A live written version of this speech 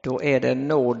Då är det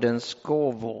nådens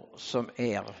gåvor som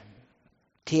är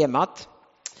temat.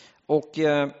 Och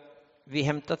vi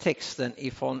hämtar texten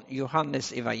ifrån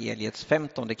Johannes evangeliets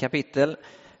 15:e kapitel.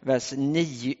 Vers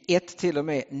 9, 1 till och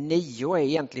med 9 är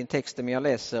egentligen texten, men jag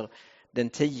läser den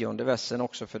 10:e versen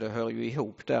också, för det hör ju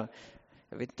ihop där.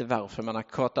 Jag vet inte varför man har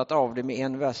kortat av det med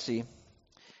en vers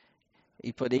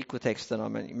i predikotexterna,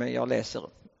 men jag läser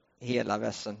hela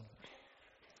versen.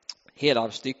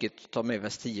 Hela stycket, tar med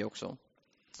vers 10 också.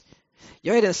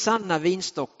 Jag är den sanna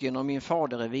vinstocken och min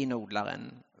fader är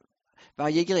vinodlaren.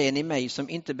 Varje gren i mig som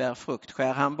inte bär frukt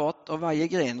skär han bort, och varje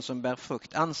gren som bär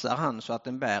frukt ansar han så att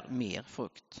den bär mer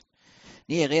frukt.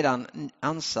 Ni är redan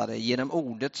ansade genom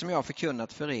ordet som jag har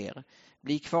förkunnat för er.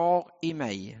 Bli kvar i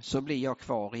mig, så blir jag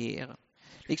kvar i er.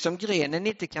 Liksom grenen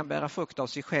inte kan bära frukt av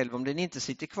sig själv om den inte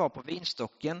sitter kvar på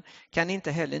vinstocken, kan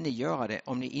inte heller ni göra det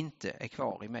om ni inte är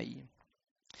kvar i mig.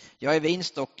 Jag är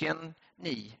vinstocken,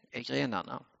 ni är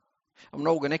grenarna. Om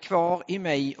någon är kvar i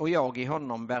mig och jag i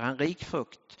honom bär han rik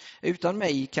frukt. Utan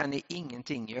mig kan ni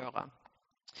ingenting göra.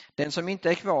 Den som inte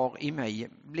är kvar i mig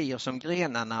blir som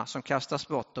grenarna som kastas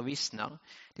bort och vissnar.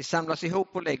 De samlas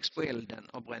ihop och läggs på elden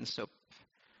och bränns upp.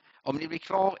 Om ni blir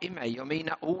kvar i mig och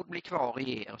mina ord blir kvar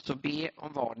i er, så be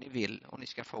om vad ni vill och ni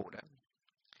ska få det.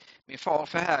 Min far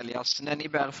förhärligas när ni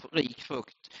bär rik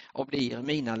frukt och blir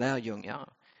mina lärjungar.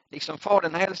 Liksom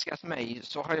fadern har älskat mig,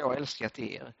 så har jag älskat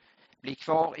er. Bli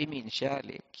kvar i min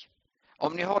kärlek.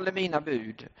 Om ni håller mina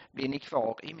bud blir ni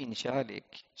kvar i min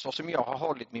kärlek, så som jag har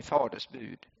hållit min faders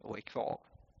bud och är kvar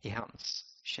i hans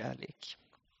kärlek.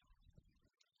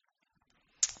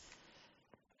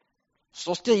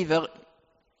 Så skriver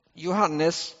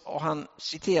Johannes, och han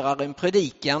citerar en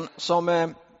predikan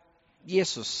som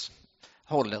Jesus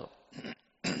håller.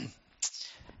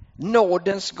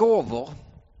 Nådens gåvor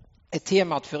är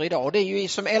temat för idag. Det är ju,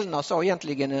 som Elna sa,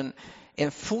 egentligen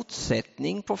en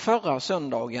fortsättning på förra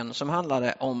söndagen som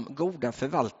handlade om goda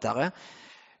förvaltare.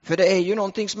 För det är ju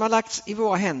någonting som har lagts i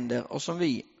våra händer och som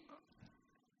vi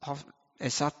är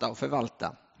satta att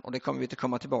förvalta. Och det kommer vi att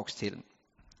komma tillbaka till.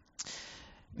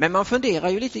 Men man funderar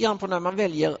ju lite grann på när man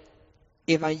väljer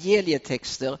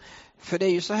evangelietexter. För det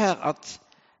är ju så här att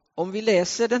om vi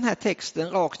läser den här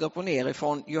texten rakt upp och ner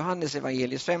ifrån Johannes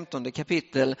evangeliets 15:e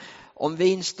kapitel om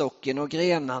vinstocken och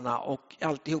grenarna och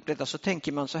alltihop detta, så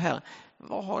tänker man så här: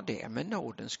 vad har det med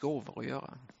nådens gåvor att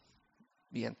göra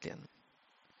egentligen?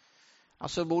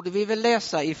 Alltså borde vi väl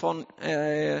läsa ifrån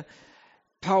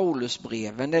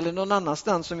Paulusbreven eller någon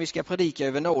annanstans som vi ska predika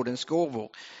över nådens gåvor.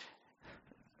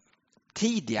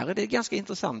 Tidigare, det är ganska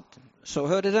intressant, så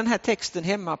hörde den här texten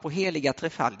hemma på heliga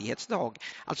trefaldighetsdag.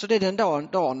 Alltså det är den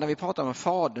dagen när vi pratar om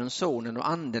Fadern, Sonen och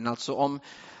Anden, alltså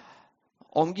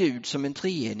om Gud som en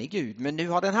treenig Gud. Men nu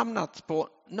har den hamnat på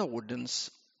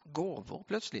nådens gåvor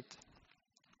plötsligt.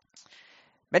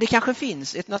 Men det kanske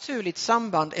finns ett naturligt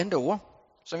samband ändå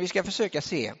som vi ska försöka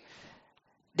se.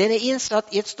 Den är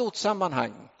insatt i ett stort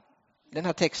sammanhang, den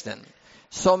här texten,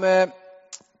 som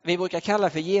vi brukar kalla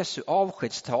för Jesu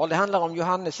avskedstal. Det handlar om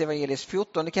Johannes evangeliets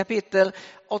 14:e kapitel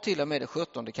och till och med det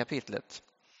 17:e kapitlet.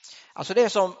 Alltså det är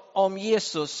som om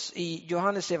Jesus i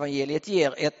Johannes evangeliet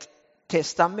ger ett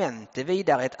testamente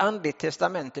vidare, ett andligt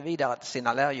testamente vidare till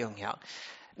sina lärjungar.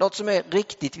 Något som är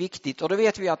riktigt viktigt, och då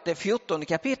vet vi att det 14:e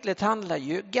kapitlet handlar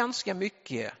ju ganska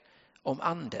mycket om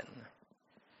anden.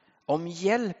 Om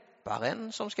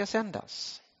hjälparen som ska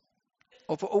sändas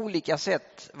och på olika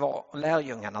sätt vara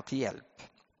lärjungarna till hjälp.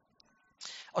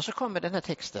 Och så kommer den här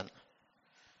texten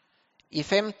i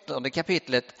 15:e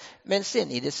kapitlet, men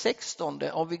sen i det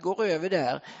 16:e, om vi går över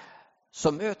där,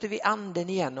 så möter vi anden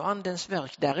igen och andens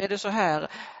verk. Där är det så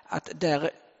här att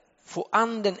där får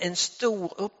anden en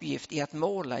stor uppgift i att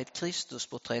måla ett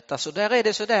Kristusporträtt. Alltså där är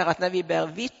det så där att när vi bär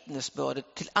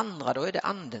vittnesbördet till andra, då är det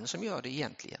anden som gör det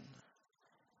egentligen.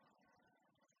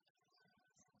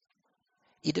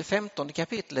 I det 15:e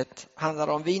kapitlet handlar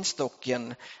det om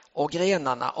vinstocken och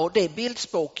grenarna, och det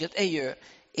bildspråket är ju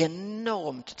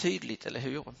enormt tydligt, eller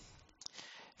hur?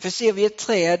 För ser vi ett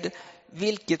träd,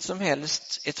 vilket som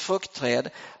helst, ett fruktträd,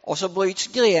 och så bryts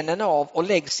grenen av och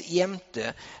läggs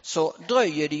jämte, så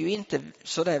dröjer det ju inte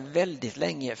så där väldigt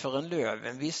länge förrän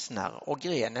löven vissnar och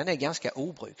grenen är ganska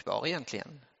obrukbar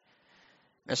egentligen.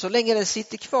 Men så länge den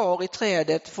sitter kvar i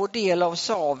trädet, får del av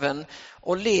saven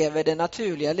och lever det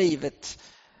naturliga livet,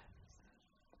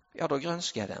 ja, då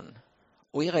grönskar den.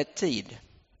 Och i rätt tid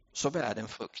så bär den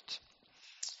frukt.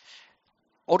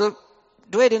 Och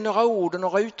då är det några ord och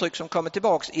några uttryck som kommer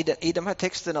tillbaka i de här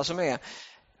texterna som är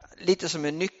lite som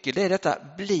en nyckel. Det är detta: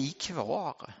 bli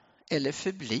kvar eller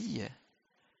förbli.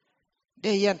 Det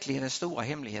är egentligen den stora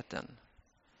hemligheten.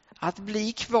 Att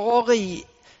bli kvar i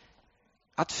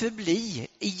Att förbli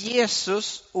i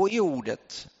Jesus och i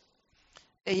ordet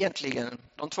är egentligen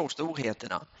de två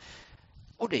storheterna.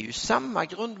 Och det är ju samma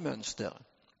grundmönster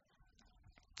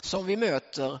som vi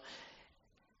möter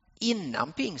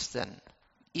innan pingsten.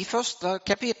 I första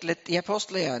kapitlet i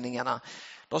Apostlagärningarna,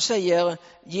 då säger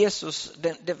Jesus,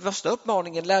 den första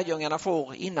uppmaningen lärjungarna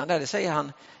får innan det säger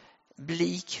han: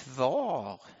 bli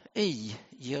kvar i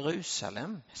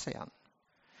Jerusalem, säger han,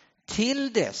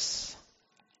 till dess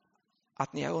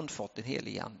att ni har undfått den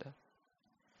helige ande.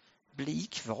 Bli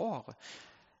kvar.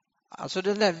 Alltså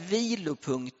den där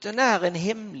vilopunkten är en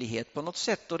hemlighet på något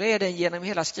sätt, och det är den genom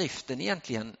hela skriften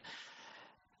egentligen.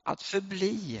 Att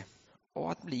förbli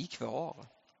och att bli kvar.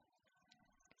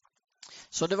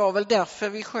 Så det var väl därför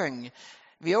vi sjöng.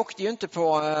 Vi åkte ju inte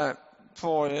på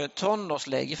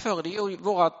tonårsläge förr. Det är ju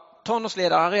våra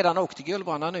tonårsledare har redan åkt till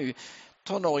Gullbrandra nu.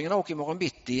 Tonåringarna åker imorgon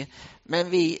bitti. Men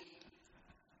vi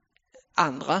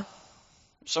andra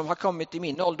som har kommit i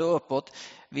min ålder uppåt,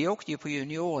 vi åkte ju på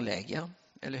juniorläger,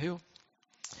 eller hur?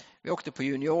 Vi åkte på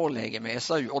juniorläger med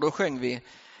SAU och då sjöng vi: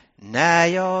 när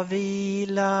jag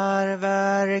vilar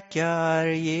verkar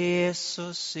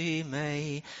Jesus i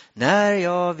mig, när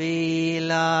jag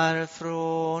vilar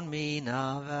från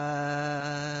mina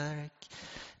verk.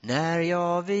 När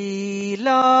jag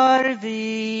vilar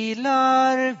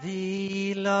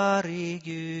i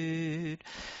Gud,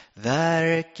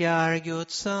 verkar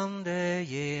Guds ande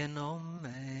genom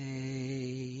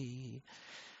mig.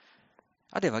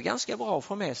 Ja, det var ganska bra att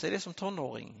få med sig det som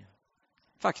tonåring,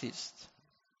 faktiskt.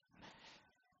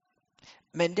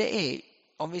 Men det är,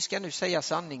 om vi ska nu säga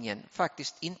sanningen,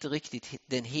 faktiskt inte riktigt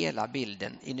den hela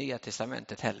bilden i Nya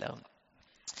testamentet heller.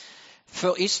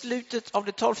 För i slutet av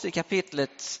det 12:e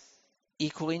kapitlet i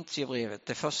Korintierbrevet,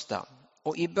 det första,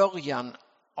 och i början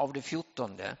av det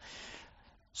 14:e,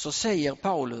 så säger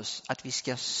Paulus att vi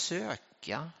ska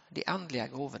söka de andliga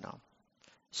gåvorna.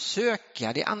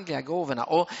 Söka de andliga gåvorna.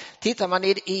 Och tittar man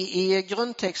i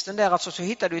grundtexten där, alltså, så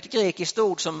hittar du ett grekiskt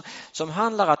ord som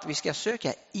handlar om att vi ska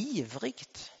söka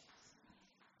ivrigt.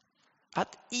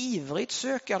 Att ivrigt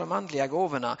söka de andliga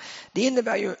gåvorna. Det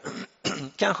innebär ju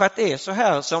kanske att det är så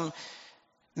här som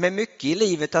med mycket i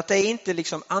livet, att det är inte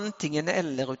liksom antingen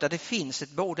eller, utan det finns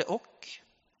ett både och.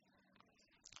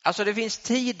 Alltså det finns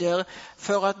tider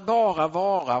för att bara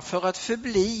vara, för att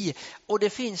förbli, och det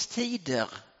finns tider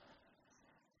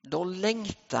då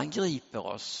längtan griper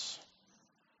oss.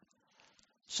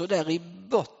 Så där i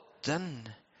botten,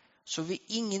 så vi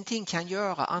ingenting kan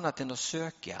göra annat än att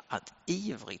söka, att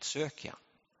ivrigt söka.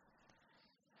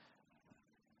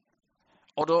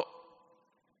 Och då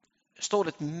står det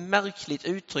ett märkligt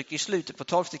uttryck i slutet på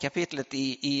 12:e kapitlet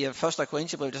i första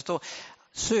Korintierbrevet. Det står: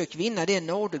 sök vinna det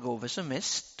nådegåvor som är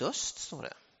störst, står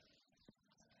det.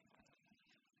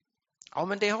 Ja,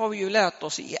 men det har vi ju lärt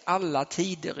oss i alla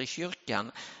tider i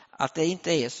kyrkan att det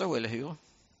inte är så, eller hur?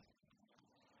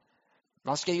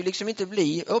 Man ska ju liksom inte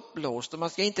bli uppblåst och man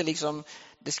ska inte liksom,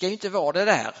 det ska ju inte vara det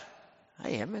där.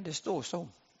 Nej, men det står så.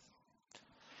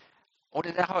 Och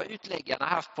det där har utläggarna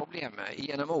haft problem med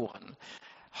genom åren.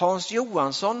 Hans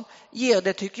Johansson ger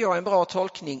det, tycker jag, en bra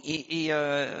tolkning i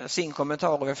sin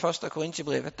kommentar över första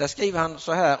Korintierbrevet. Där skriver han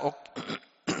så här, och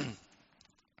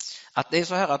att det är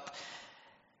så här att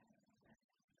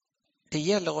det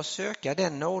gäller att söka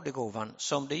den nådegåvan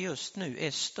som det just nu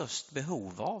är störst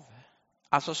behov av.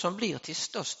 Alltså som blir till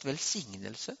störst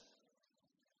välsignelse.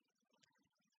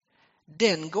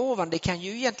 Den gåvan, det kan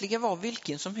ju egentligen vara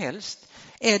vilken som helst,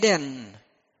 är den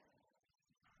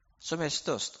som är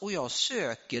störst. Och jag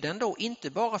söker den då inte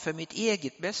bara för mitt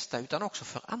eget bästa utan också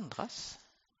för andras.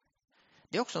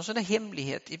 Det är också en sån där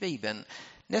hemlighet i Bibeln.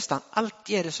 Nästan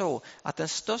alltid är det så att den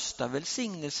största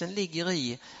välsignelsen ligger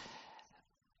i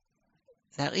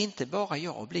när inte bara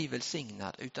jag blir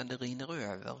välsignad utan det rinner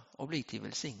över och blir till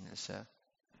välsignelse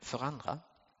för andra.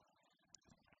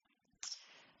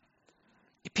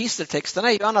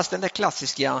 Episteltexterna är ju annars den där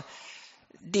klassiska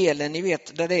delen, ni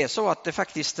vet, där det är så att det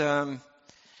faktiskt är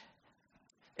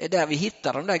där vi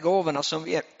hittar de där gåvorna som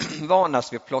vi är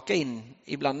vanast vid att plocka in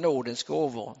ibland nådens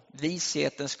gåvor.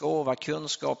 Vishetens gåva,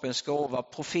 kunskapens gåva,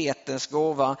 profetens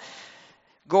gåva,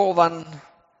 gåvan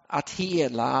att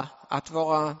hela, att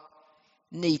vara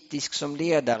nitisk som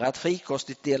ledare, att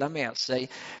frikostigt dela med sig.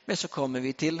 Men så kommer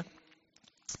vi till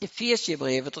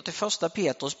Efesierbrevet och till första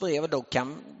Petrus brev, och då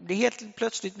kan det helt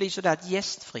plötsligt bli så där att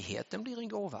gästfriheten blir en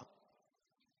gåva.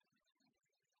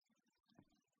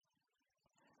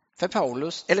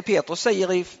 För Petrus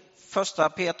säger i första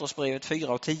Petrusbrevet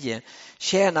 4:10: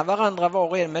 tjäna varandra var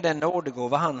och en med den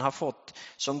nådegåva han har fått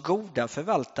som goda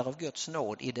förvaltare av Guds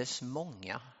nåd i dess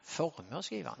många former,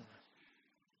 skriver han.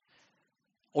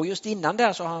 Och just innan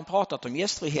där så har han pratat om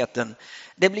gästfriheten.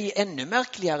 Det blir ännu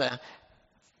märkligare.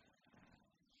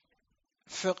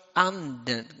 För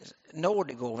anden,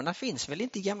 nådegåvorna finns väl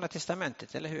inte i Gamla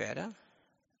testamentet, eller hur är det?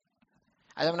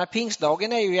 Alltså,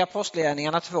 pingstdagen är ju i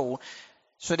Apostlagärningarna 2,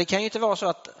 så det kan ju inte vara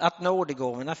så att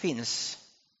nådegåvorna finns.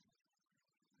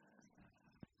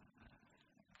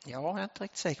 Ja, jag är inte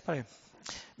riktigt säker på det.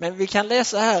 Men vi kan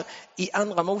läsa här i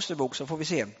Andra Mosebok så får vi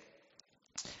se.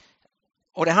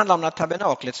 Och det handlar om när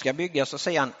tabernaklet ska byggas, så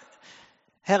säger han: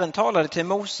 Herren talade till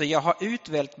Mose: jag har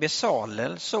utvalt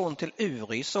Besalel, son till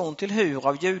Uri, son till Hur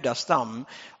av Judas stam,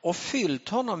 och fyllt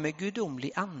honom med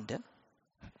gudomlig ande,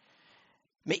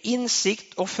 med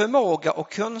insikt och förmåga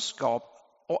och kunskap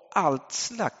och allt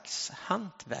slags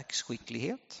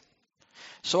hantverksskicklighet,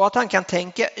 så att han kan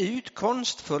tänka ut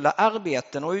konstfulla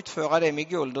arbeten och utföra det med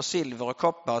guld och silver och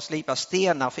koppar och slipa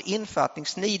stenar för infattning,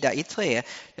 snida i trä,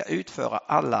 ja, utföra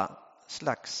alla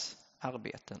slags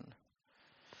arbeten.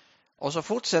 Och så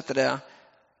fortsätter det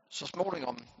så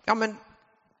småningom. Ja, men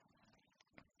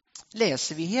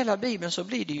läser vi hela Bibeln så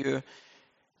blir det ju,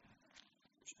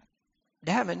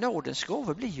 det här med nådens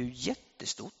gåvor blir ju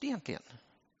jättestort egentligen.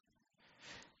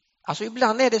 Alltså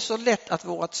ibland är det så lätt att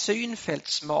vårt synfält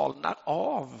smalnar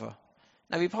av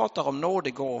när vi pratar om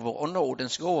nådegåvor och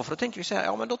nådens gåvor. För då tänker vi så här,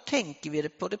 ja men då tänker vi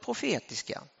på det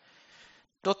profetiska.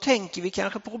 Då tänker vi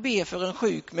kanske på att be för en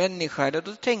sjuk människa, eller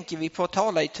då tänker vi på att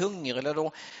tala i tungor, eller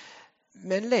då.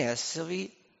 Men läser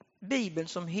vi Bibeln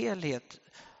som helhet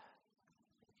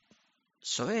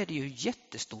så är det ju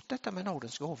jättestort detta med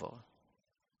nådens gåvor.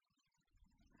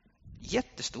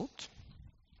 Jättestort.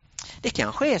 Det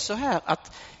kanske är så här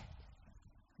att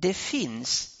det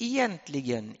finns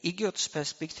egentligen i Guds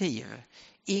perspektiv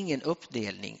ingen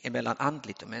uppdelning mellan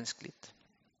andligt och mänskligt.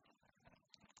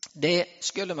 Det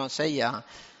skulle man säga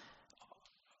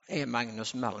är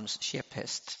Magnus Malms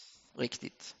käpphäst,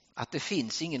 riktigt. Att det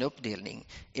finns ingen uppdelning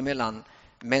mellan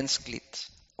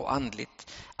mänskligt och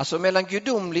andligt. Alltså mellan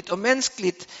gudomligt och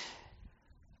mänskligt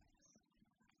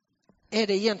är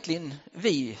det egentligen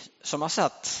vi som har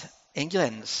satt en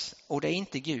gräns, och det är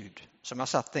inte Gud som har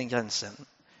satt den gränsen.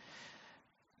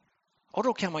 Och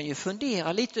då kan man ju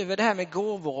fundera lite över det här med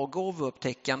gåvor och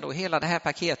gåvoupptäckande och hela det här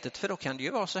paketet, för då kan det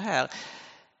ju vara så här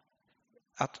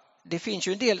att det finns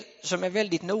ju en del som är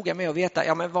väldigt noga med att veta,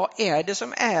 ja men vad är det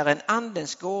som är en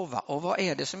andens gåva och vad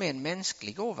är det som är en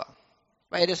mänsklig gåva?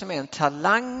 Vad är det som är en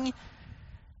talang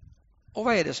och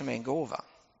vad är det som är en gåva?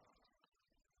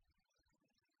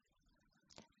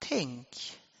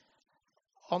 Tänk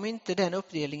om inte den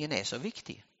uppdelningen är så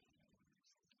viktig.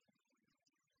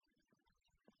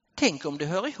 Tänk om det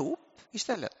hör ihop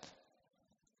istället.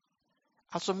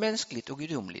 Alltså mänskligt och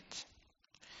gudomligt.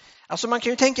 Alltså man kan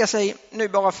ju tänka sig, nu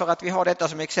bara för att vi har detta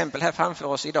som exempel här framför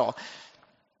oss idag.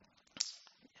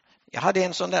 Jag hade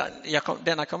en sån där,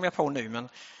 denna kom jag på nu, men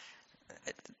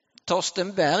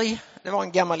Torsten Berg, det var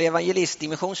en gammal evangelist i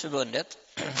Missionsförbundet.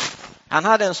 Han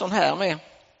hade en sån här med.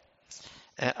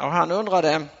 Och han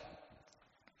undrade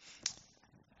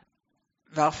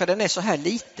varför den är så här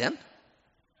liten.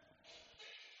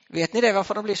 Vet ni det,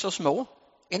 varför de blir så små?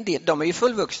 En del, de är ju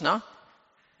fullvuxna.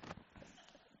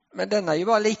 Men den är ju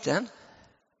bara liten.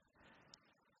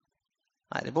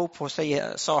 Nej, det beror på,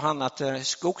 sa han, att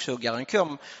skogshuggaren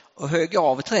kom och högg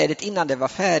av trädet innan det var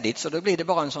färdigt, så då blir det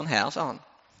bara en sån här, sa han.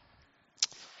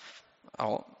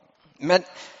 Ja, men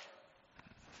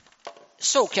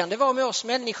så kan det vara med oss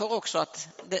människor också, att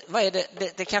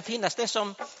det kan finnas det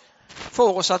som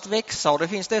får oss att växa och det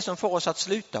finns det som får oss att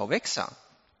sluta att växa.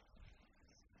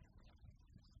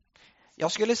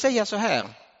 Jag skulle säga så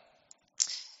här.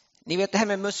 Ni vet det här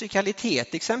med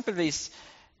musikalitet exempelvis,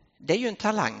 det är ju en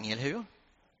talang, eller hur?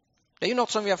 Det är ju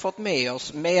något som vi har fått med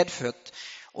oss, medfött.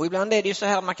 Och ibland är det ju så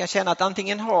här att man kan känna att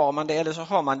antingen har man det eller så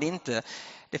har man det inte.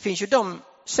 Det finns ju de,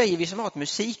 säger vi, som har ett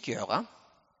musiköra.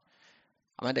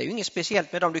 Ja, men det är ju inget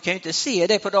speciellt med dem. Du kan ju inte se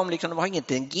det på dem, liksom, de har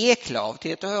inget en G-klav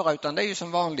till att höra, utan det är ju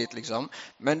som vanligt. Liksom.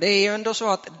 Men det är ju ändå så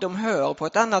att de hör på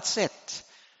ett annat sätt.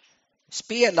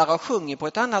 Spelar och sjunger på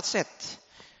ett annat sätt.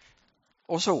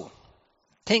 Och så.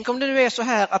 Tänk om det nu är så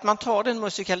här att man tar den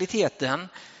musikaliteten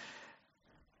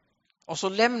och så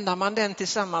lämnar man den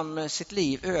tillsammans med sitt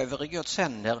liv över i Guds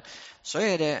händer, så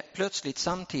är det plötsligt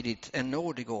samtidigt en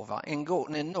nådegåva, en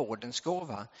nådens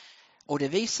gåva. Och det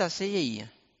visar sig i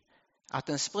att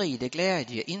den sprider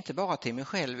glädje inte bara till mig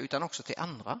själv utan också till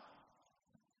andra.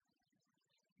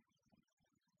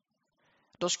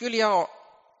 Då skulle jag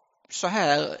så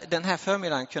här den här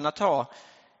förmiddagen kunna ta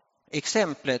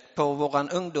exemplet på våran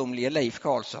ungdomlige Leif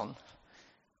Karlsson,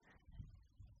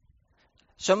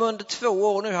 som under 2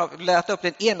 år nu har lärt upp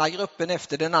den ena gruppen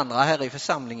efter den andra här i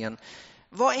församlingen.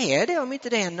 Vad är det om inte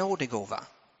det är en nådegåva?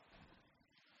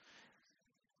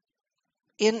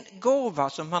 En gåva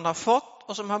som man har fått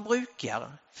och som man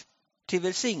brukar till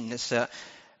välsignelse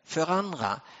för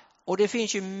andra. Och det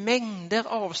finns ju mängder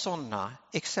av sådana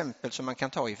exempel som man kan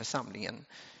ta i församlingen.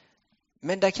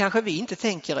 Men där kanske vi inte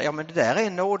tänker, ja men det där är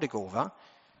en nådegåva.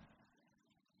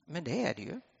 Men det är det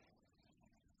ju.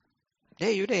 Det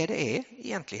är ju det är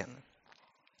egentligen.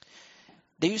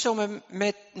 Det är ju så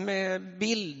med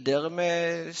bilder,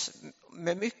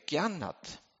 med mycket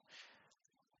annat.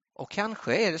 Och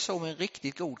kanske är det så med en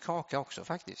riktigt god kaka också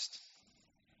faktiskt.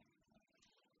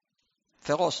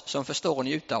 För oss som förstår och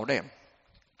njuta av det.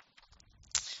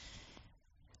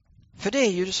 För det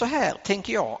är ju så här,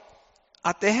 tänker jag,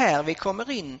 att det här vi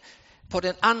kommer in på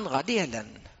den andra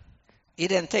delen i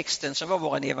den texten som var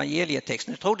vår evangelietext.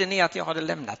 Nu trodde ni att jag hade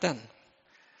lämnat den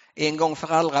en gång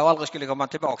för alla och aldrig skulle komma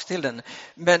tillbaka till den.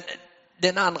 Men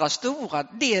den andra stora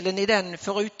delen i den,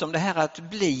 förutom det här att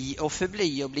bli och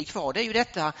förbli och bli kvar, det är ju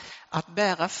detta att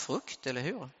bära frukt, eller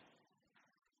hur?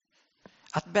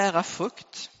 Att bära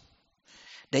frukt.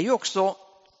 Det är ju också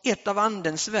ett av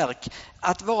andens verk.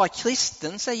 Att vara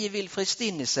kristen, säger Wilfrid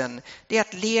Stinnesen, det är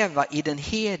att leva i den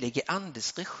helige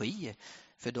andes regi,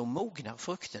 för då mognar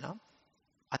frukterna.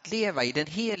 Att leva i den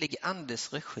helige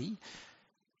andes regi,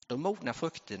 då mognar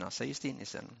frukterna, säger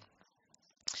Stinnesen.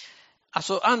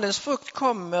 Alltså andens frukt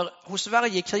kommer hos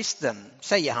varje kristen,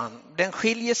 säger han. Den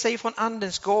skiljer sig från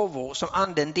andens gåvor som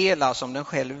anden delar som den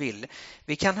själv vill.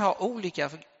 Vi kan ha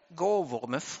olika gåvor,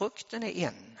 men frukten är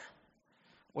en.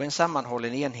 Och en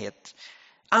sammanhållen enhet.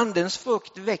 Andens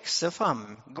frukt växer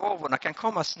fram. Gåvorna kan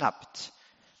komma snabbt.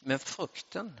 Men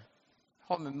frukten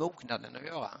har med mognaden att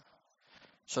göra.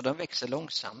 Så den växer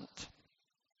långsamt.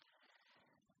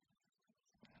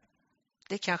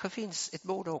 Det kanske finns ett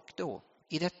både och då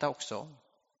i detta också.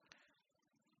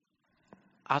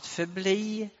 Att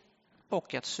förbli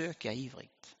och att söka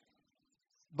ivrigt.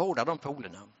 Båda de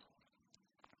polerna.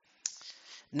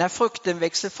 När frukten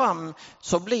växer fram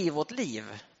så blir vårt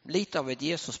liv lite av ett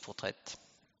Jesusporträtt.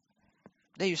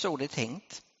 Det är ju så det är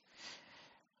tänkt.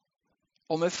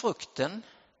 Och med frukten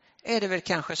är det väl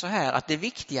kanske så här att det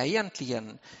viktiga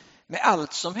egentligen med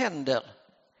allt som händer,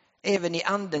 även i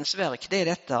andens verk, det är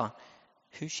detta: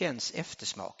 hur känns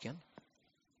eftersmaken?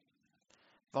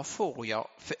 Vad får jag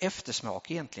för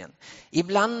eftersmak egentligen?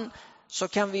 Ibland så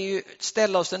kan vi ju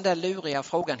ställa oss den där luriga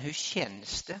frågan: hur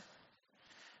känns det?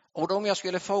 Och då om jag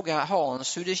skulle fråga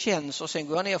Hans hur det känns och sen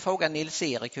går jag ner och frågar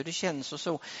Nils-Erik hur det känns och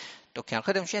så, då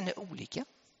kanske de känner olika.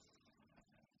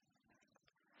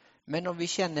 Men om vi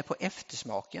känner på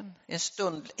eftersmaken en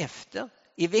stund efter,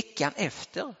 i veckan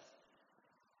efter,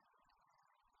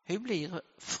 hur blir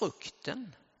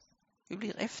frukten? Hur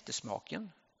blir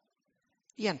eftersmaken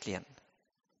egentligen?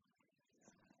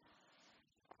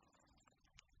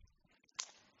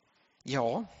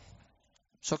 Ja,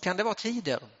 så kan det vara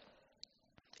tider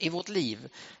i vårt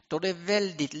liv då det är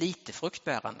väldigt lite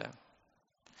fruktbärande.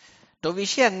 Då vi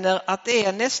känner att det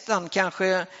är nästan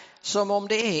kanske som om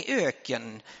det är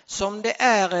öken, som det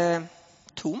är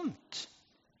tomt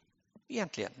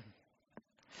egentligen.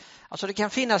 Alltså det kan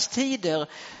finnas tider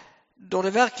då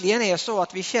det verkligen är så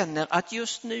att vi känner att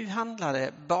just nu handlar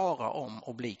det bara om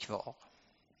att bli kvar.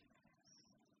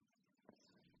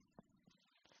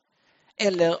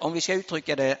 Eller om vi ska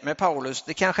uttrycka det med Paulus,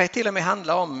 det kanske till och med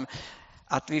handlar om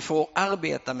att vi får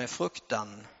arbeta med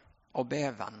fruktan och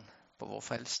bävan på vår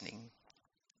frälsning.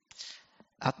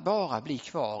 Att bara bli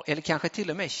kvar, eller kanske till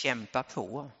och med kämpa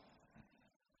på,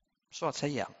 så att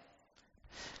säga.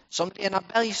 Som Lena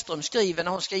Bergström skriver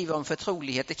när hon skriver om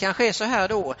förtrolighet, det kanske är så här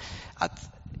då att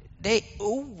det är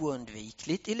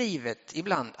oundvikligt i livet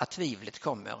ibland att tvivlet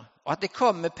kommer. Och att det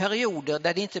kommer perioder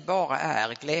där det inte bara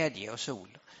är glädje och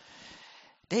sol.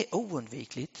 Det är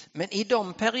oundvikligt. Men i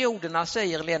de perioderna,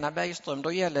 säger Lena Bergström,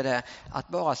 då gäller det att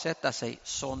bara sätta sig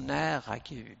så nära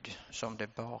Gud som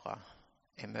det bara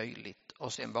är möjligt.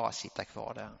 Och sen bara sitta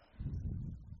kvar där.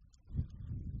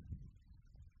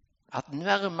 Att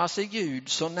närma sig Gud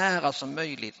så nära som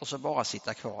möjligt och så bara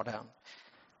sitta kvar där.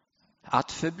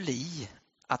 Att förbli,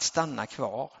 att stanna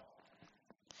kvar.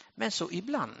 Men så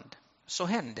ibland så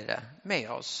händer det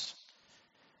med oss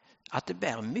att det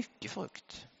bär mycket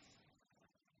frukt.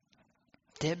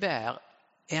 Det bär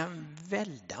en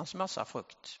väldans massa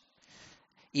frukt.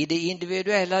 I det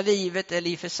individuella livet eller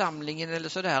i församlingen eller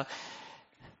sådär.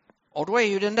 Och då är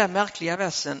ju den där märkliga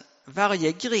versen: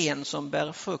 varje gren som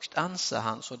bär frukt anser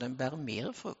han så den bär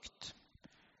mer frukt.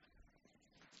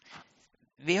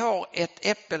 Vi har ett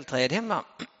äppelträd hemma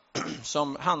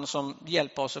som han som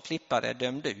hjälper oss att klippa det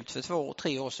dömde ut för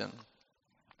 2-3 år sedan.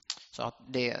 Så att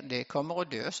det kommer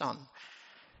att dö, sa han.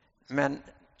 Men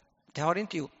det har det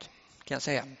inte gjort, kan jag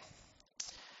säga.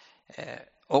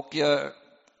 Och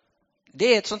det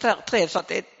är ett sånt här träd så att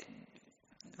det är,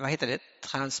 vad heter det?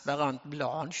 Transparent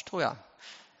blanche tror jag.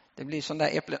 Det blir sån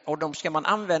där äpplen och de ska man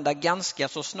använda ganska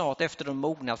så snart efter de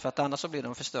mognat för att annars så blir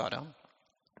de förstörda.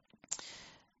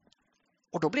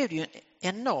 Och då blev det ju en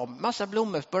enorm massa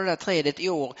blommor på det där trädet i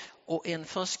år och en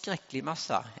förskräcklig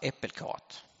massa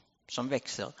äppelkat som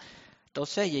växer. Då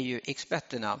säger ju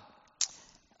experterna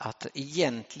att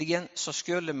egentligen så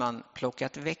skulle man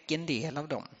plockat väck en del av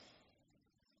dem.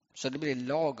 Så det blir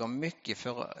lagom mycket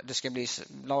för det ska bli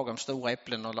lagom stora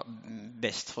äpplen och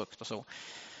bäst frukt och så.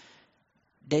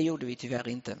 Det gjorde vi tyvärr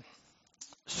inte.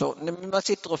 Så när man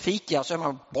sitter och fikar så är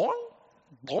man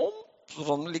brom, så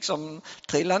de liksom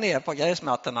trillar ner på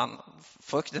gräsmattorna,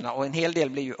 frukterna, och en hel del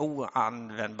blir ju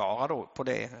oanvändbara då på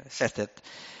det sättet.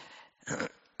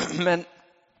 Men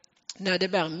när det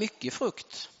bär mycket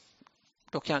frukt,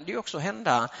 då kan det ju också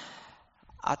hända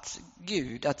att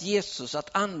Gud, att Jesus,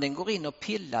 att anden går in och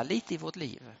pillar lite i vårt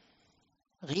liv.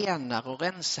 Renar och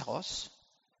rensar oss.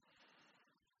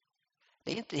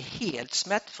 Det är inte helt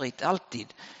smärtfritt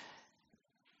alltid.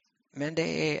 Men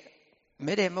det är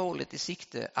med det målet i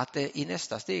sikte att det i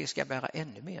nästa steg ska bära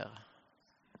ännu mer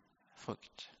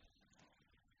frukt.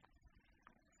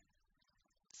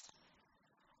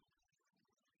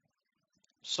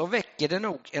 Så väcker det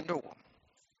nog ändå,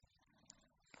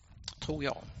 tror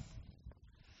jag,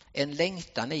 en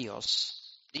längtan i oss.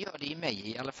 Det gör det i mig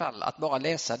i alla fall, att bara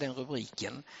läsa den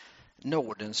rubriken,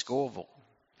 nådens gåvor.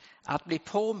 Att bli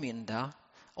påminda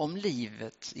om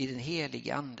livet i den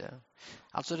heliga ande.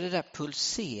 Alltså det där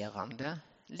pulserande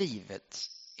livet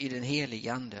i den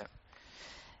heliga ande.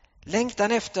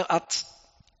 Längtan efter att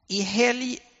i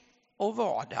helg och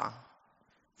vardag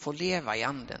få leva i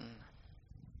anden.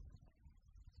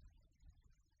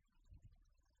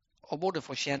 Och både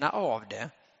få känna av det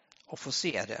och få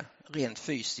se det rent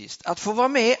fysiskt. Att få vara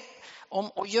med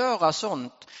om att göra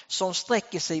sånt som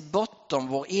sträcker sig bortom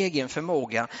vår egen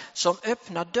förmåga, som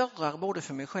öppnar dörrar både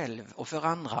för mig själv och för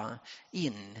andra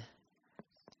in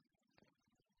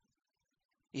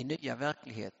i nya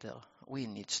verkligheter och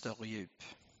in i ett större djup.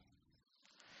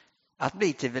 Att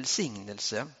bli till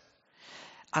välsignelse,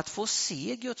 att få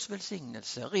se Guds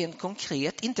välsignelse rent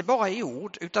konkret, inte bara i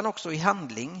ord utan också i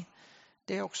handling.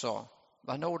 Det är också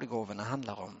vad nådegåvorna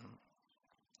handlar om.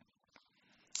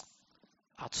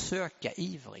 Att söka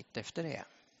ivrigt efter det.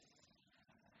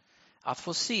 Att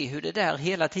få se hur det där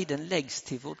hela tiden läggs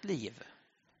till vårt liv.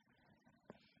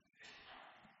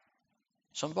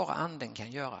 Som bara anden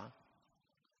kan göra.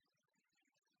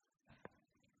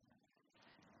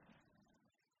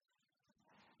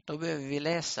 Då behöver vi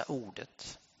läsa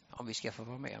ordet om vi ska få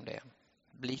vara med om det.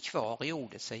 Bli kvar i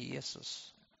ordet, säger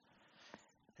Jesus.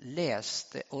 Läs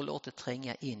det och låt det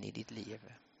tränga in i ditt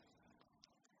liv.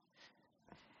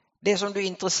 Det som du är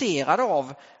intresserad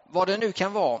av, vad det nu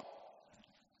kan vara,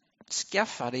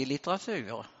 skaffa dig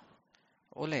litteratur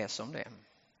och läs om det.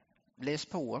 Läs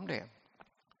på om det.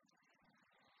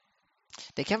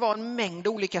 Det kan vara en mängd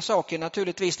olika saker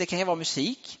naturligtvis. Det kan ju vara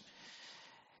musik.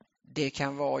 Det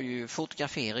kan vara ju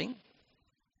fotografering.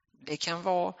 Det kan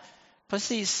vara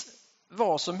precis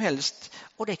vad som helst.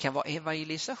 Och det kan vara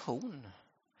evangelisation.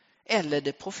 Eller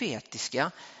det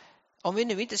profetiska. Om vi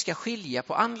nu inte ska skilja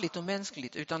på andligt och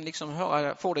mänskligt utan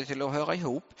liksom få det till att höra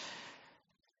ihop.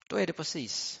 Då är det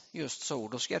precis just så.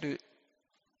 Då ska du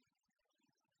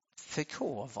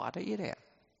förkovra dig i det.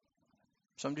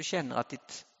 Som du känner att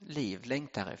ditt liv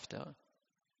längtar efter.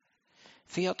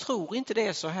 För jag tror inte det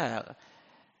är så här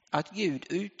att Gud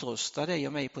utrustar dig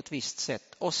och mig på ett visst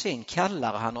sätt och sen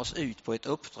kallar han oss ut på ett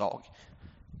uppdrag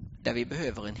där vi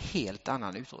behöver en helt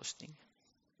annan utrustning.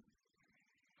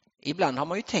 Ibland har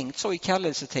man ju tänkt så i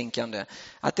kallelsetänkande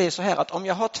att det är så här att om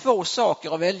jag har två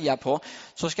saker att välja på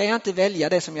så ska jag inte välja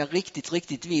det som jag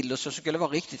riktigt vill och så skulle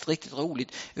vara riktigt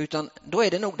roligt, utan då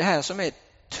är det nog det här som är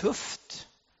tufft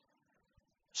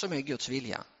som är Guds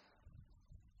vilja.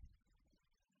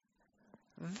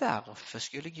 Varför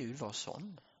skulle Gud vara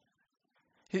sån?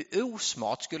 Hur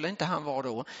osmart skulle inte han vara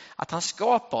då? Att han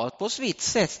skapar oss på ett vitt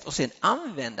sätt och sen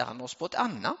använder han oss på ett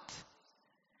annat.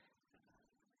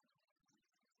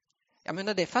 Jag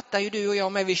menar, det fattar ju du och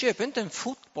jag, men vi köper inte en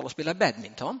fotboll och spelar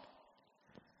badminton.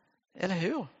 Eller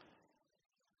hur?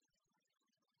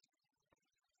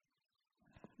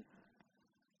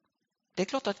 Det är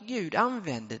klart att Gud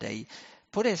använder dig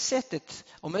på det sättet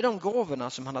och med de gåvorna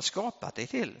som han har skapat dig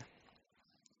till.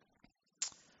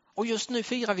 Och just nu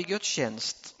firar vi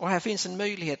gudstjänst och här finns en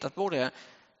möjlighet att både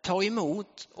ta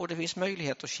emot och det finns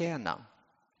möjlighet att tjäna.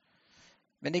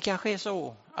 Men det kanske är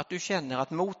så att du känner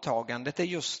att mottagandet är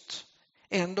just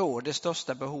ändå det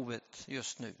största behovet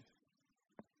just nu,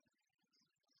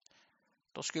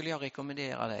 då skulle jag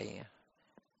rekommendera dig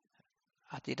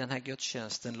att i den här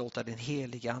gudstjänsten låta den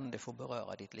heliga ande få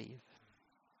beröra ditt liv.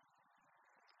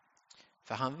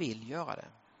 För han vill göra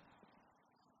det.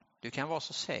 Du kan vara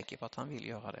så säker på att han vill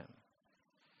göra det.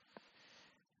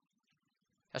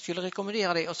 Jag skulle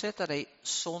rekommendera dig att sätta dig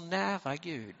så nära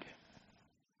Gud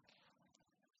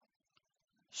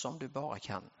som du bara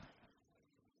kan.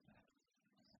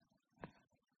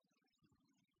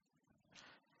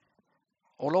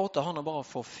 Och låta honom bara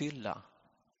få fylla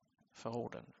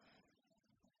förråden.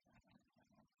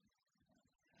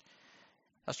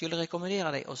 Jag skulle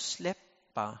rekommendera dig att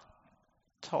släppa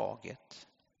taget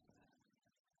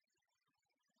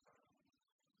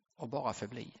och bara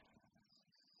förbli.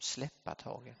 Släppa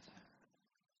taget.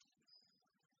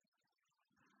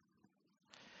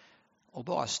 Och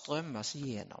bara strömmas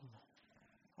igenom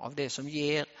av det som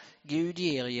Gud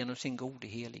ger genom sin gode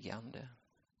helige ande.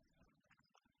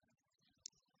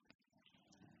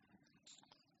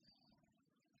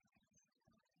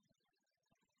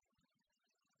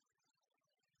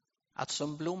 Att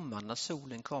som blomman när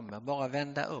solen kommer bara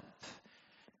vända upp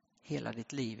hela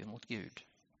ditt liv mot Gud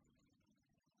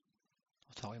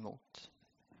och ta emot.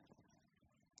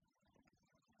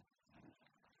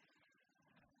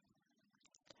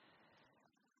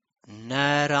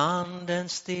 När anden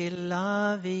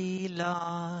stilla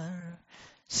vilar,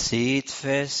 sitt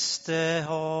fäste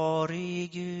har i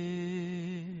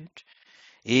Gud,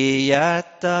 i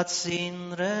hjärtats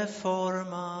inre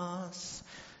formas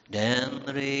den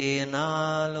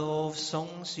rena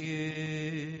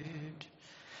lovsångsljud.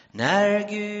 När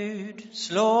Gud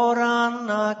slår an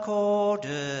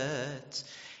ackordet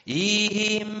i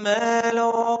himmel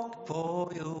och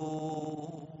på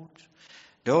jord,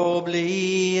 då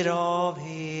blir av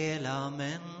hela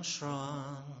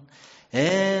människan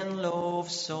en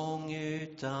lovsång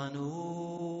utan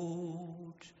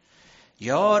ord.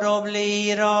 Ja, då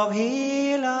blir av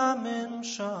hela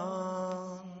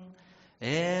människan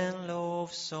en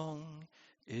lovsång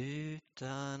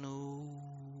utan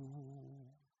ord.